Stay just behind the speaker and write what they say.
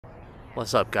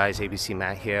What's up guys, ABC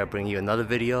Matt here, bringing you another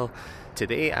video.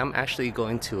 Today I'm actually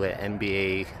going to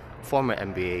an former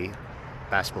NBA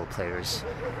basketball player's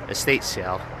estate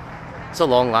sale. It's a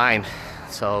long line,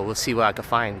 so we'll see what I can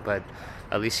find, but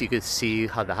at least you could see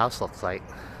how the house looks like.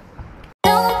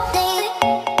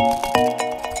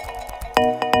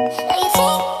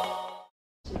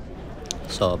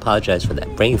 So I apologize for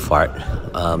that brain fart.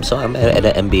 So I'm at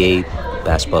an NBA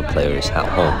basketball player's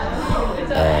home,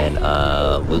 and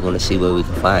we're going to see what we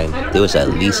can find. There was at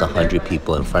least 100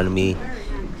 people in front of me,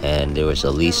 and there was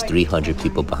at least 300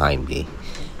 people behind me.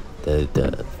 There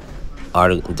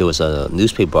was a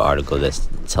newspaper article that's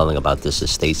telling about this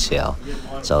estate sale.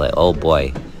 So like, oh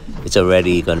boy, it's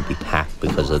already going to be packed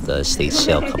because of the estate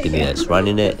sale company that's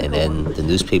running it, and then the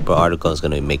newspaper article is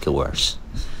going to make it worse.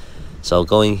 So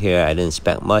going here, I didn't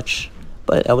expect much,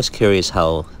 but I was curious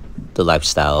how the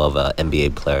lifestyle of an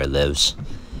NBA player lives.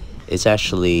 It's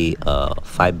actually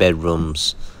 5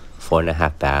 bedrooms,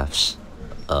 4.5 baths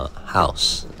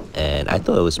house, and I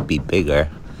thought it would be bigger,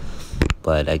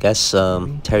 but I guess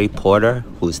Terry Porter,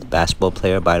 who's the basketball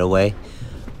player by the way,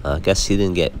 I guess he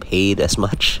didn't get paid as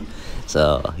much,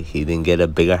 so he didn't get a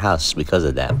bigger house because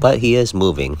of that. But he is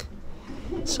moving,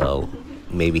 so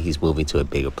maybe he's moving to a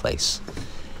bigger place.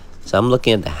 So I'm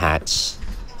looking at the hats,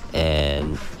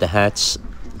 and the hats,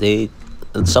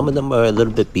 some of them are a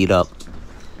little bit beat up.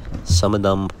 Some of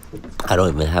them, I don't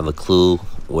even have a clue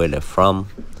where they're from.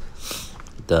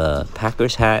 The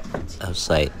Packers hat, I was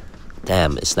like,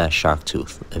 damn, it's not shark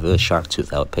tooth. If it was shark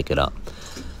tooth, I would pick it up.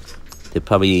 I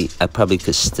probably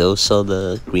could still sell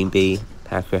the Green Bay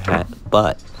Packer hat,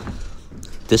 but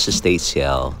this estate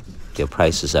sale, their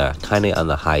prices are kind of on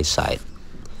the high side.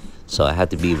 So I had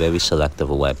to be very selective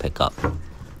of what I pick up.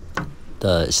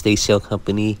 The estate sale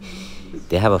company,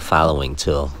 they have a following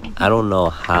too. I don't know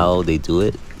how they do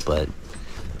it, but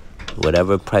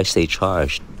whatever price they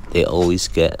charge, they always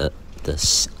get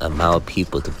the amount of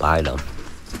people to buy them.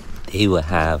 They will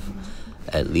have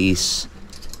at least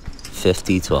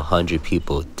 50 to 100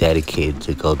 people dedicated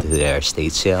to go to their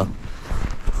estate sale.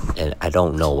 And I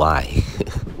don't know why.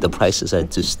 The prices are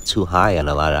just too high on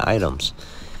a lot of items.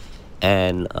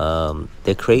 And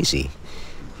they're crazy.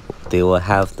 They will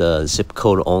have the zip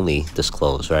code only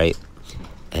disclosed, right?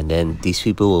 And then these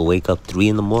people will wake up 3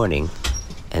 in the morning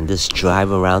and just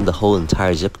drive around the whole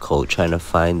entire zip code trying to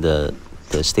find the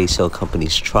estate sale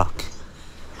company's truck.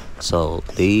 So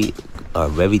they are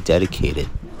very dedicated.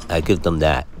 I give them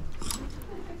that.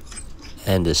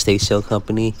 And the estate sale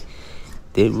company,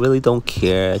 they really don't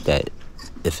care that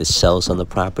if it sells on the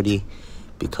property,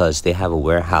 because they have a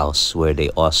warehouse where they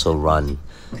also run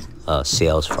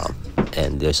sales from,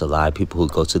 and there's a lot of people who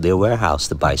go to their warehouse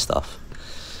to buy stuff.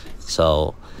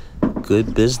 So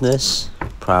good business,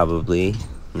 probably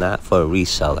not for a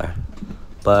reseller,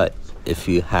 but if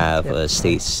you have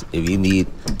if you need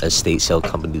a estate sale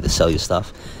company to sell your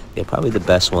stuff, they're probably the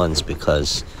best ones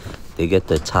because they get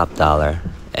the top dollar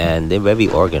and they're very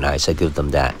organized. I give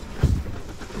them that.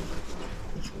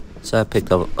 So I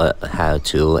picked up a hat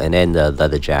too, and then the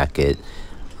leather jacket.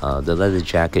 The leather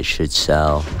jacket should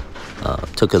sell.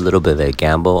 Took a little bit of a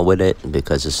gamble with it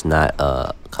because it's not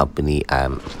a company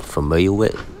I'm familiar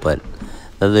with, but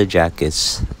leather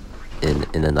jackets,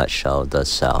 in a nutshell, does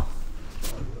sell.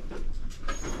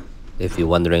 If you're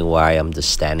wondering why I'm just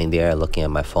standing there looking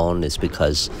at my phone, it's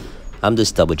because I'm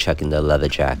just double checking the leather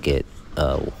jacket,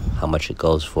 how much it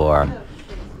goes for.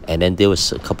 And then there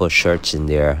was a couple of shirts in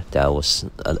there that was,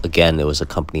 again, it was a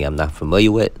company I'm not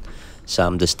familiar with. So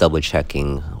I'm just double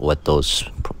checking what those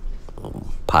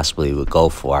possibly would go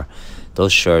for.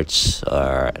 Those shirts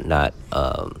are not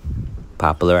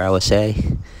popular, I would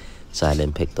say. So I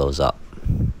didn't pick those up.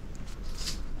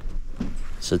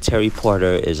 So Terry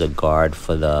Porter is a guard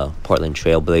for the Portland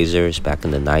Trail Blazers back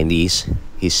in the 90s.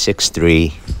 He's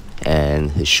 6'3", and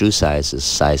his shoe size is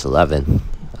size 11.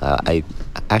 I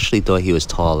actually thought he was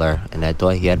taller, and I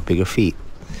thought he had bigger feet.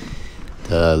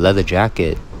 The leather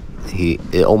jacket,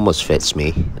 it almost fits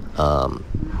me,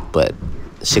 but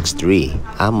 6'3",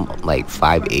 I'm like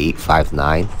 5'8",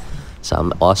 5'9", so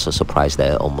I'm also surprised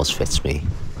that it almost fits me.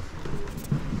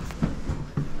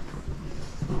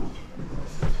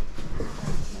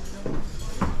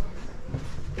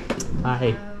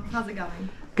 Hi. How's it going?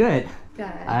 Good. Good.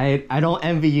 I don't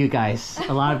envy you guys.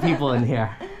 A lot of people in here.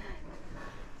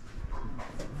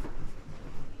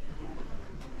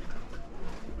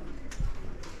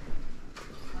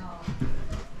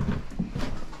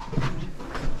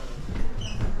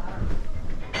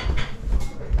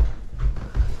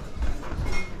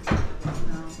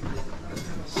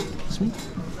 Excuse me?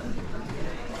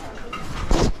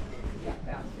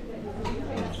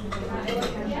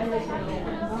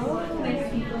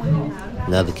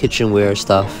 Now the kitchenware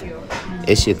stuff,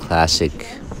 it's your classic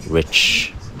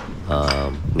rich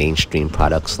mainstream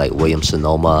products like Williams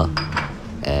Sonoma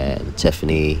and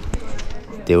Tiffany.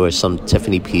 There were some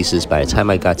Tiffany pieces. By the time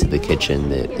I got to the kitchen,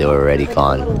 they were already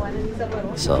gone.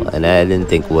 So, and I didn't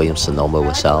think Williams Sonoma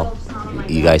would sell.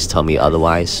 You guys tell me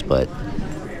otherwise, but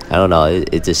I don't know.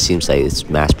 It just seems like it's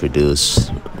mass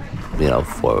produced,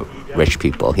 for rich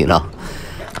people,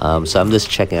 So I'm just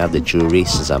checking out the jewelry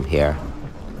since I'm here.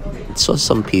 Saw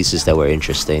some pieces that were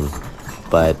interesting,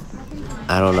 but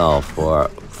I don't know, for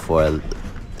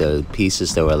the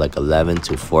pieces that were like $11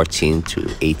 to $14 to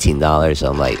 $18,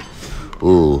 I'm like,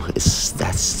 ooh,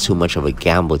 that's too much of a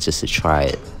gamble just to try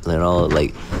it.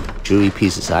 Like jewelry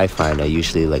pieces I find are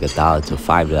usually like $1 to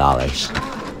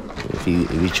 $5. If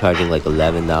you're charging like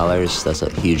 $11, that's a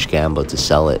huge gamble to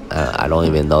sell it. I don't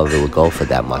even know if it would go for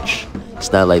that much.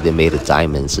 It's not like they made of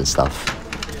diamonds and stuff.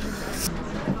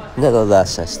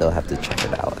 Nevertheless, I still have to check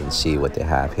it out and see what they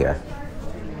have here.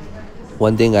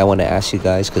 One thing I want to ask you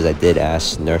guys, because I did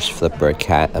ask Nurse Flipper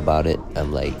Cat about it.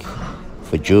 I'm like,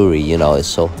 for jewelry, it's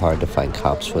so hard to find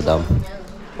comps for them.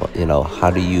 Well,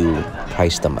 how do you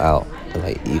price them out?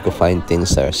 Like, you can find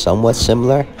things that are somewhat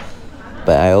similar,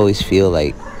 but I always feel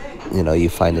like, you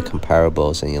find the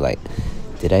comparables and you're like,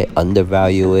 did I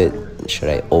undervalue it? Should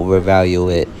I overvalue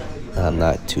it? I'm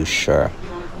not too sure.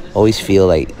 Always feel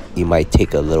like you might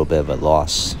take a little bit of a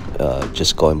loss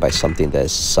just going by something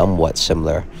that's somewhat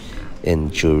similar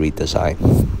in jewelry design.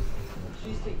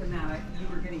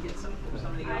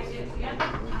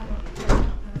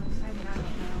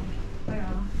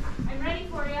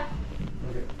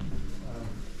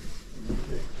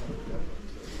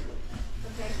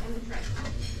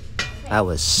 I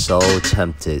was so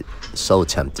tempted to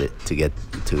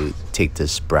take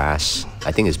this brass,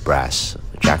 I think it's brass,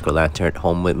 jack-o'-lantern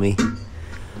home with me,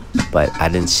 but I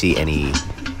didn't see any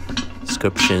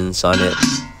inscriptions on it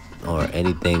or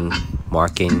anything,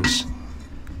 markings.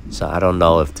 So I don't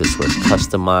know if this was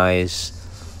customized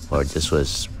or this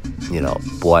was,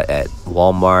 bought at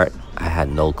Walmart. I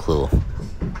had no clue.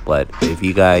 But if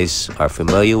you guys are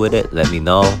familiar with it, let me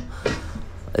know.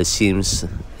 It seems,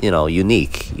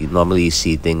 unique. You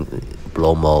see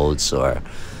blow molds or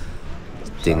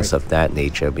things of that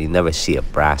nature, but you never see a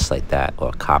brass like that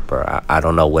or copper. I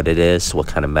don't know what it is, what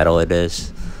kind of metal it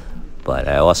is, but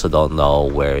I also don't know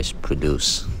where it's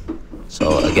produced.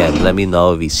 So again, let me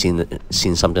know if you've seen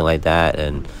something like that,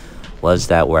 and was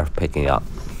that worth picking up?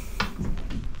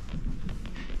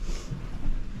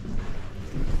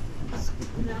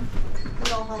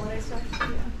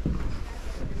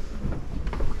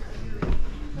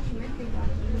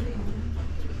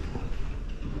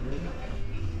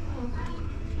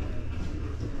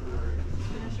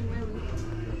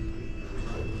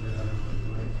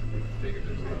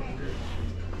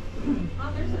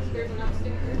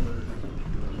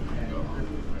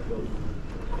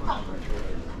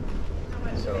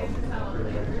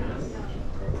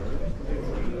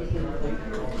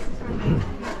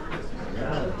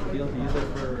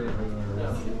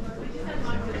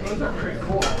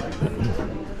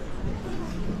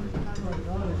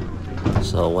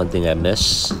 So one thing I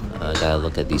miss, I gotta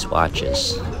look at these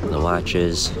watches. The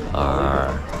watches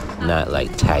are not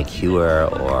like Tag Heuer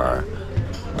or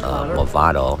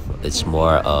Movado. It's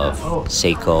more of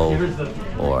Seiko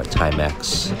or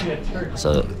Timex.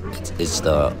 So it's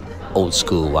the old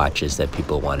school watches that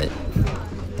people wanted.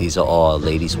 These are all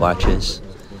ladies' watches.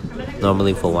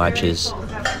 Normally for watches,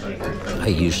 I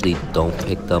usually don't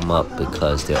pick them up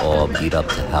because they're all beat up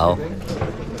to hell.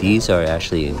 These are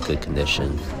actually in good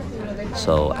condition.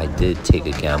 So I did take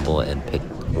a gamble and pick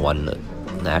one.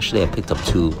 Actually, I picked up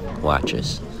 2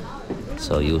 watches.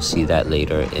 So you'll see that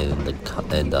later in the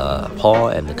haul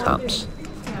and the comps.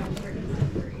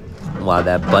 While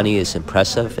that bunny is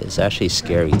impressive, it's actually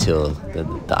scary too.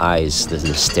 The eyes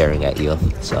is staring at you.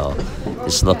 So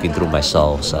it's looking through my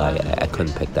soul. So I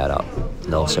couldn't pick that up.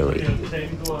 No, sorry.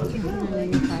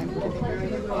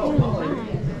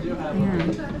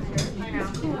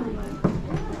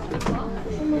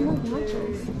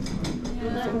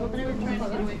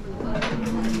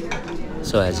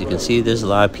 So as you can see, there's a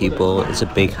lot of people. It's a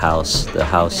big house. The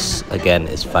house, again,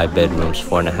 is 5 bedrooms,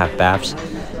 4.5 baths.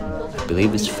 I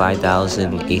believe it's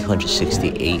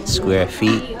 5,868 square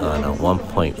feet on a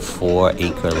 1.4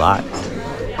 acre lot.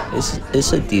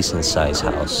 It's a decent sized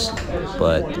house,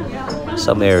 but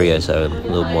some areas are a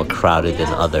little more crowded than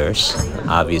others,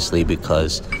 obviously,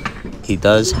 because he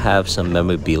does have some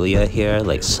memorabilia here,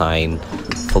 like signed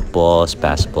footballs,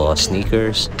 basketball,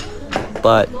 sneakers,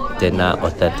 but they're not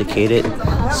authenticated.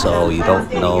 so you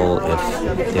don't know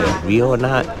if they're real or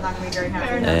not.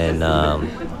 And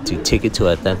to take it to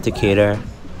an authenticator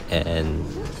and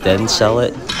then sell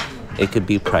it, it could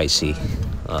be pricey.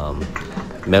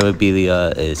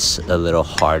 Memorabilia is a little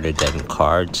harder than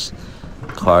cards.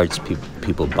 Cards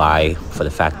people buy for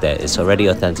the fact that it's already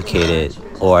authenticated,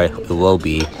 or it will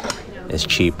be. It's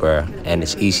cheaper and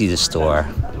it's easy to store,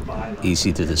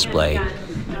 easy to display.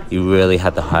 You really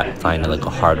have to find like a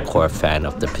hardcore fan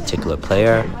of the particular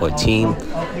player or team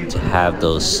to have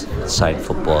those signed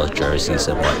football jerseys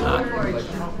and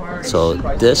whatnot. So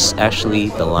this actually,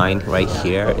 the line right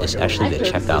here is actually the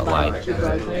checkout line.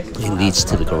 It leads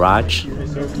to the garage,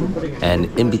 and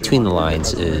in between the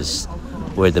lines is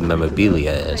where the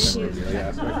memorabilia is.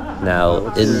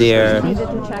 Now in there,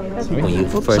 when you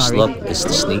first look, it's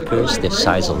the sneakers. They're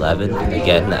size 11.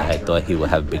 Again, I thought he would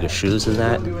have bigger shoes than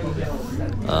that.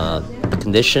 The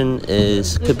condition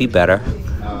could be better,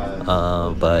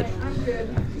 but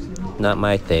not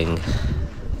my thing.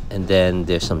 And then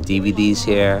there's some DVDs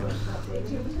here.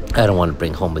 I don't want to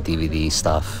bring home a DVD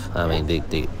stuff. I mean,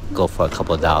 they go for a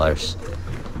couple of dollars.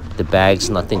 The bags,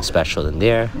 nothing special in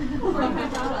there.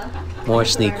 More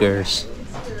sneakers.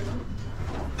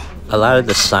 A lot of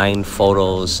the signed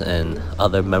photos and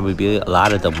other memorabilia, a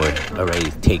lot of them were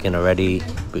already taken already,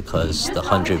 because the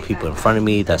 100 people in front of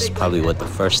me, that's probably what the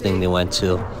first thing they went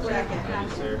to.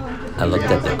 I looked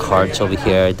at the cards over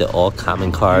here. They're all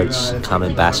common cards,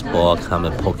 common basketball,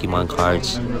 common Pokemon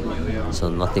cards. So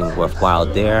nothing worthwhile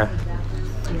there.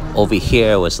 Over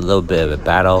here was a little bit of a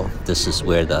battle. This is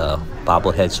where the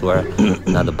bobbleheads were.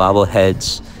 Now the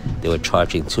bobbleheads, they were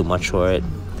charging too much for it.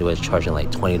 They were charging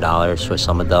like $20 for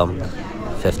some of them,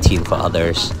 $15 for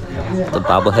others. The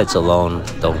bobbleheads alone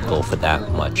don't go for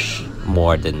that much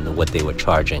more than what they were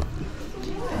charging.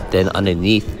 Then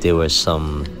underneath there was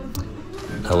some,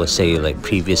 I would say, like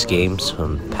previous games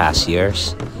from past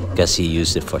years. Guess he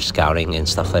used it for scouting and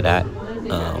stuff like that.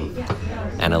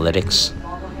 Analytics.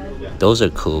 Those are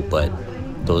cool, but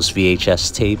those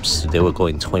VHS tapes, they were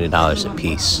going $20 a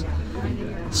piece.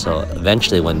 So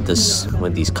eventually when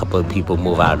these couple of people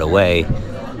move out of the way,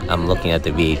 I'm looking at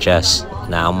the VHS.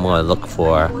 Now I'm going to look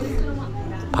for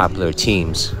popular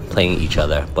teams playing each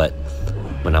other. But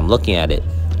when I'm looking at it,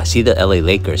 I see the LA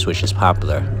Lakers, which is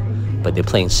popular, but they're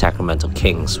playing Sacramento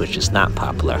Kings, which is not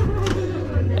popular.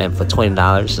 And for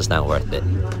 $20, it's not worth it.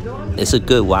 It's a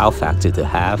good wow factor to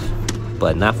have,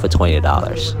 but not for $20.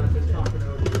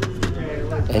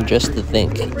 And just to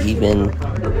think, even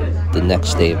the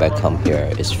next day if I come here,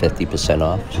 it's 50%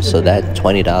 off. So that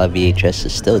 $20 VHS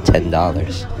is still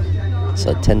 $10.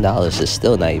 So $10 is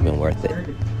still not even worth it.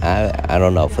 I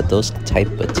don't know, for those type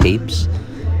of tapes,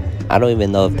 I don't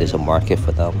even know if there's a market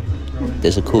for them.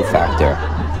 There's a cool factor,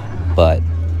 but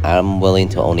I'm willing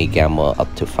to only gamble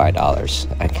up to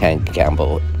 $5. I can't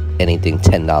gamble anything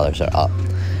 $10 or up.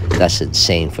 That's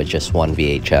insane for just one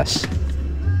VHS.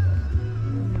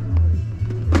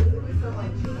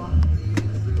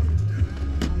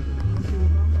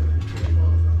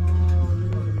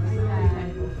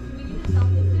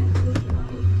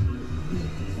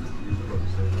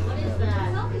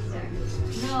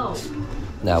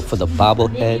 Now for the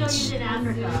bobbleheads,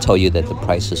 I told you that the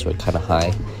prices were kind of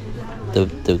high.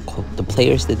 The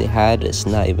players that they had is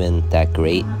not even that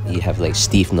great. You have like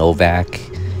Steve Novak,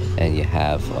 and you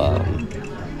have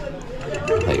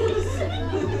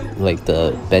like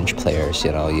the bench players.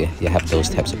 You know, you have those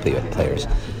types of players.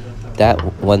 That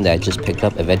one that I just picked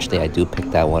up, eventually I do pick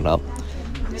that one up.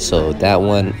 So that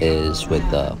one is with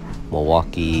the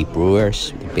Milwaukee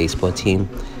Brewers, the baseball team.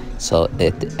 So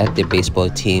at the baseball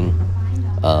team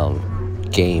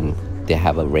game, they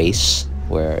have a race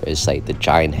where it's like the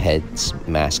giant heads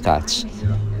mascots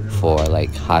for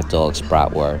like hot dogs,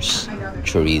 bratwurst,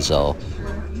 chorizo,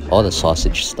 all the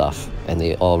sausage stuff, and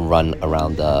they all run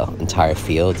around the entire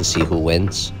field to see who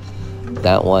wins.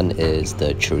 That one is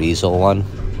the chorizo one,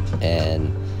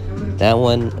 and that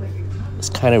one was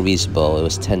kind of reasonable. It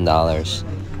was $10.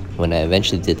 When I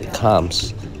eventually did the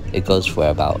comps, it goes for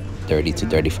about $30 to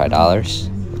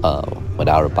 $35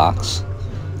 without a box.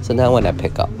 So that one I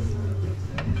pick up.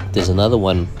 There's another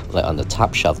one like on the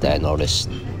top shelf that I noticed.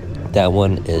 That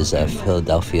one is a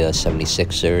Philadelphia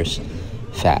 76ers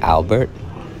Fat Albert,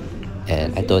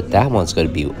 and I thought that one's going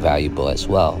to be valuable as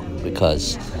well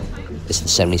because it's the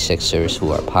 76ers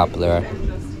who are popular.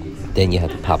 Then you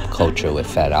have the pop culture with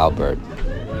Fat Albert.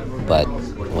 But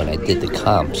when I did the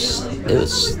comps, it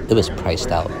was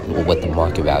priced out what the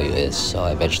market value is. So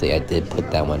eventually I did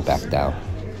put that one back down.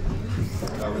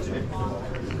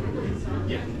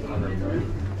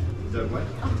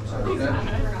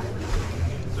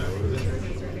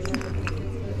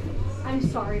 I'm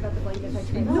sorry about the blankets. I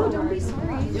tried. No, don't be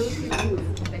sorry. It was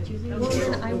well,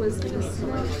 then I was gonna say.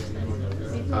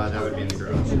 That would be in the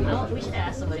garage. Well, we should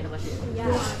ask somebody how much it is.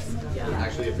 Yeah.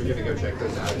 Actually, if you're gonna go check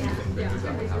those out, you can bring those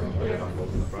up and have them put it on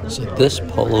hold in the front. So this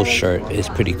polo shirt is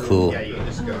pretty cool. Yeah, you can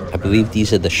just go. I believe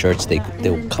these are the shirts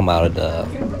they'll come out of the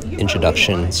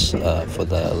introductions for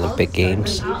the Olympic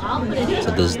Games.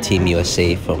 So this is Team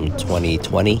USA from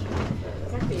 2020.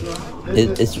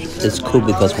 It's cool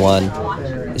because one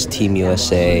is Team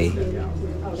USA,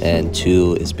 and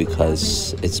two is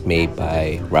because it's made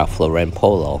by Ralph Lauren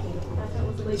Polo.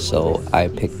 So I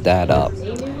picked that up.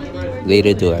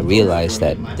 Later do I realize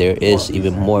that there is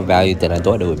even more value than I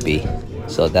thought it would be.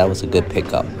 So that was a good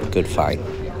pickup, good find.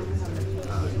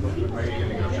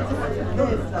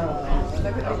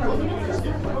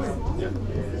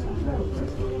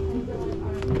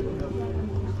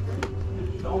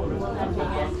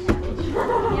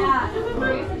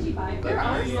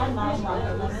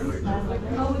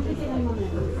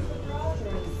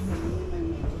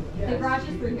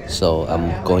 So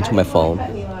I'm going to my phone.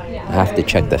 I have to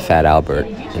check the Fat Albert,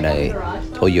 and I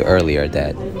told you earlier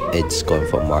that it's going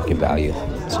for market value.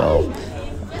 So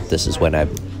this is when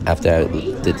after I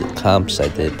did the comps, I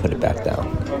did put it back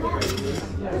down.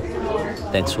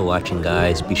 Thanks for watching,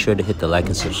 guys. Be sure to hit the like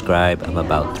and subscribe. I'm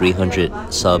about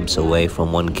 300 subs away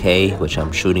from 1K, which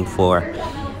I'm shooting for.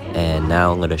 And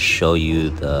now I'm going to show you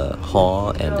the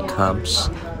haul and the comps,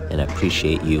 and I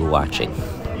appreciate you watching.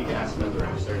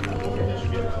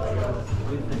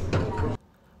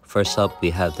 First up, we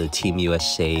have the Team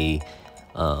USA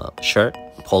shirt,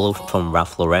 polo from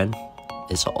Ralph Lauren.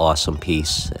 It's an awesome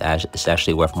piece. It's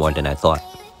actually worth more than I thought.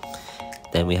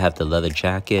 Then we have the leather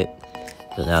jacket.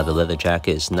 Now the leather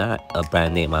jacket is not a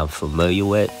brand name I'm familiar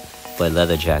with, but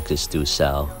leather jackets do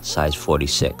sell, size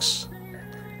 46.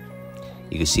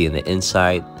 You can see in the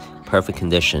inside, perfect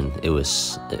condition. It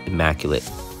was immaculate.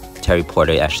 Terry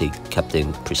Porter actually kept it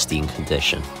in pristine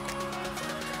condition.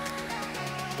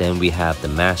 Then we have the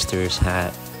Masters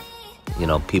hat. You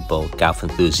know, people, golf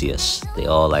enthusiasts, they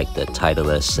all like the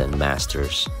Titleist and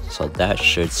Masters. So that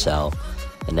should sell.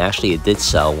 And actually it did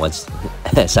sell once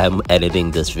as I'm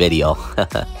editing this video.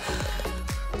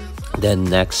 Then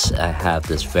next I have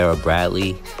this Vera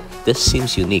Bradley. This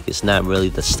seems unique. It's not really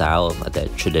the style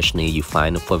that traditionally you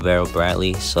find for Vera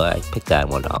Bradley, so I picked that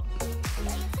one up.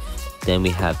 Then we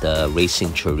have the Racing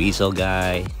Chorizo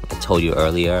guy. I told you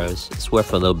earlier, it's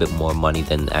worth a little bit more money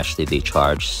than actually they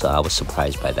charge, so I was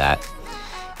surprised by that.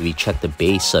 If you check the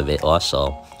base of it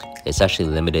also, it's actually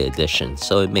limited edition,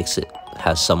 so it makes it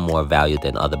have some more value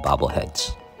than other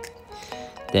bobbleheads.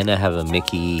 Then I have a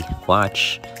Mickey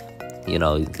watch. You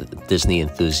know, Disney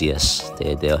enthusiasts,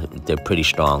 they're pretty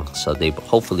strong, so they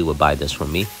hopefully will buy this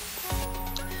from me.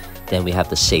 Then we have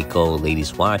the Seiko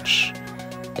ladies watch.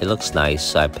 It looks nice,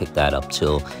 so I picked that up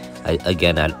too.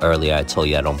 Earlier I told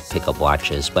you I don't pick up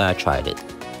watches, but I tried it.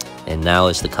 And now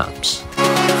is the comps.